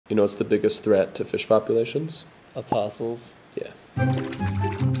You know what's the biggest threat to fish populations? Apostles. Yeah.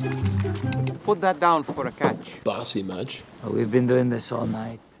 Put that down for a catch. Bossy much. Oh, we've been doing this all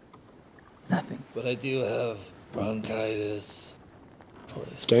night. Nothing. But I do have bronchitis. Please.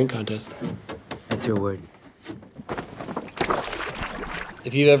 Staring contest. That's your word.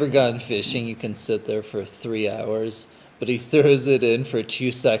 If you've ever gone fishing, you can sit there for 3 hours, but he throws it in for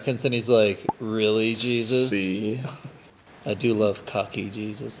 2 seconds and he's like, really, Jesus? See? I do love cocky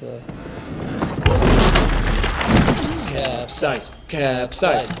Jesus, though. Capsize,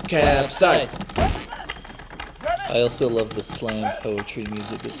 capsize, capsize. I also love the slam poetry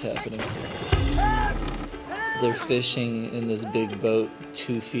music that's happening. They're fishing in this big boat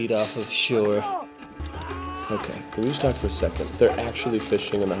 2 feet off of shore. Okay, can we just talk for a second? If they're actually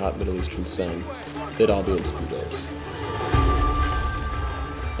fishing in the hot Middle Eastern sun, they'd all be in Speedos.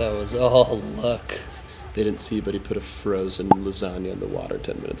 That was all luck. They didn't see, but he put a frozen lasagna in the water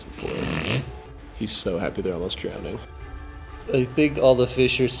 10 minutes before. He's so happy they're almost drowning. I think all the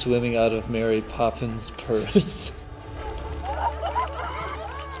fish are swimming out of Mary Poppins' purse.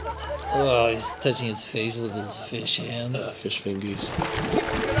 Oh, he's touching his face with his fish hands. Fish fingies.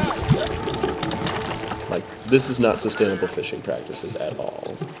 Like, this is not sustainable fishing practices at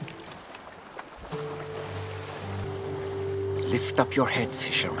all. Lift up your head,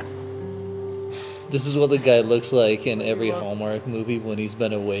 fisherman. This is what the guy looks like in every Hallmark movie when he's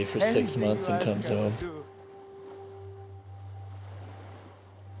been away for 6 months and comes home.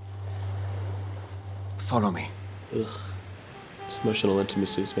 Follow me. Ugh. This emotional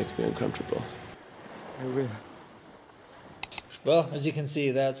intimacy is making me uncomfortable. I will. Well, as you can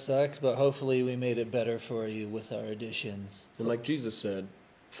see, that sucked, but hopefully we made it better for you with our additions. And like Jesus said,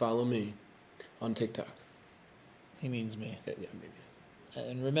 follow me on TikTok. He means me. Yeah, maybe.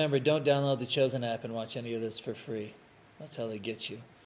 And remember, don't download the Chosen app and watch any of this for free. That's how they get you.